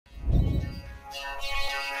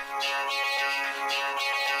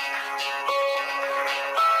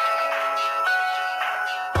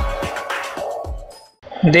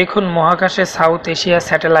দেখুন মহাকাশে south Asia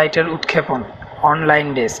স্যাটেলাইটের উৎক্ষেপণ। Online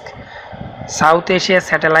desk. সাউথ এশিয়া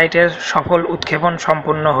স্যাটেলাইটের সফল উৎক্ষেপণ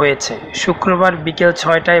সম্পন্ন হয়েছে। শুক্রবার বিকেল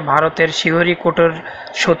 6টায় ভারতের শ্রীহরিকোটার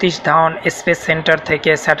সতীশ ধাওয়ান স্পেস সেন্টার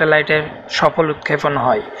থেকে স্যাটেলাইটের সফল উৎক্ষেপণ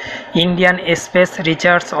হয়। ইন্ডিয়ান স্পেস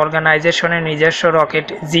রিসার্চ অর্গানাইজেশনের নিজস্ব রকেট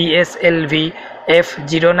এসএলভ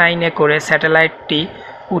F09 করে স্যাটেলাইটটি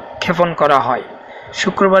উৎক্ষেপণ করা হয়।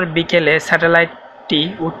 শুক্রবার বিকেলে স্যাটেলাইটটি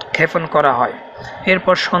উৎক্ষেপণ করা হয়।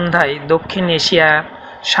 এরপর সন্ধ্যায় দক্ষিণ এশিয়ার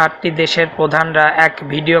 7টি দেশের প্রধানরা এক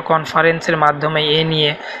ভিডিও কনফারেন্সের মাধ্যমে এ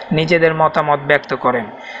নিয়ে নিজেদের মতামত ব্যক্ত করেন।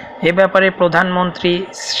 এ ব্যাপারে প্রধানমন্ত্রী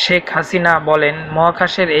শেখ হাসিনা বলেন,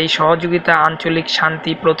 মহাকাশের এই সহযোগিতা আঞ্চলিক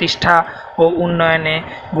শান্তি প্রতিষ্ঠা ও উন্নয়নে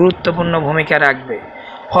গুরুত্বপূর্ণ ভূমিকা রাখবে।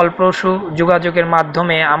 ফলপ্রসূ যোগাযোগের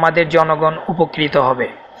মাধ্যমে আমাদের জনগণ উপকৃত হবে।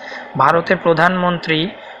 ভারতের প্রধানমন্ত্রী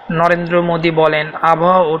নরেন্দ্র মোদী বলেন,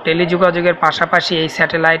 আবহাওয়া ও টেলিযোগাযোগের পাশাপাশি এই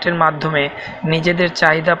স্যাটেলাইটের মাধ্যমে নিজেদের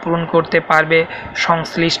চাহিদা পূরণ করতে পারবে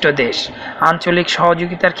সংশ্লিষ্ট দেশ। আঞ্চলিক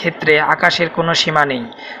সহযোগিতার ক্ষেত্রে আকাশের কোনো সীমা নেই।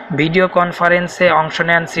 ভিডিও কনফারেন্সে অংশ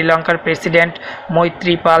নেন শ্রীলঙ্কার প্রেসিডেন্ট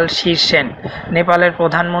মৈত্রীপাল সিরিসেন, নেপালের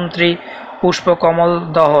প্রধানমন্ত্রী পুষ্পকমল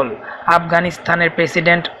দহল, আফগানিস্তানের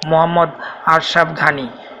প্রেসিডেন্ট মোহাম্মদ আশরাফ ঘানি,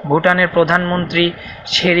 ভুটানের প্রধানমন্ত্রী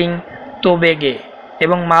শেরিং তোবেগে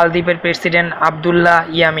এবং মালদ্বীপের প্রেসিডেন্ট আবদুল্লাহ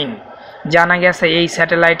ইয়ামিন। জানা গেছে, এই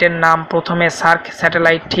স্যাটেলাইটের নাম প্রথমে সার্ক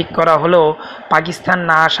স্যাটেলাইট ঠিক করা হলেও পাকিস্তান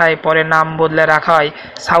না আসায় পরে নাম বদলে রাখা হয়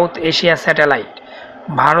সাউথ এশিয়া স্যাটেলাইট।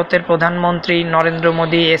 ভারতের প্রধানমন্ত্রী নরেন্দ্র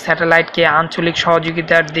মোদী এ স্যাটেলাইটকে আঞ্চলিক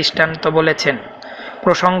সহযোগিতার দৃষ্টান্ত বলেছেন।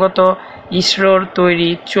 প্রসঙ্গত, ইসরোর তৈরি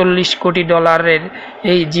 $40 কোটি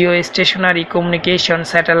এই জিও স্টেশনারি কমিউনিকেশন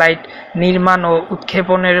স্যাটেলাইট নির্মাণ ও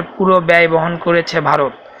উৎক্ষেপণের পুরো ব্যয় বহন করেছে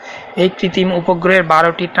ভারত। এই কৃত্রিম উপগ্রহের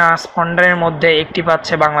 12টি ট্রান্সপন্ডারের মধ্যে একটি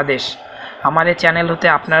পাচ্ছে বাংলাদেশ। আমার এই চ্যানেল হতে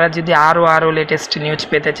আপনারা যদি আরও লেটেস্ট নিউজ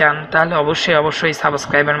পেতে চান তাহলে অবশ্যই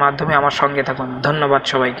সাবস্ক্রাইবের মাধ্যমে আমার সঙ্গে থাকুন। ধন্যবাদ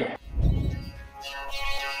সবাইকে।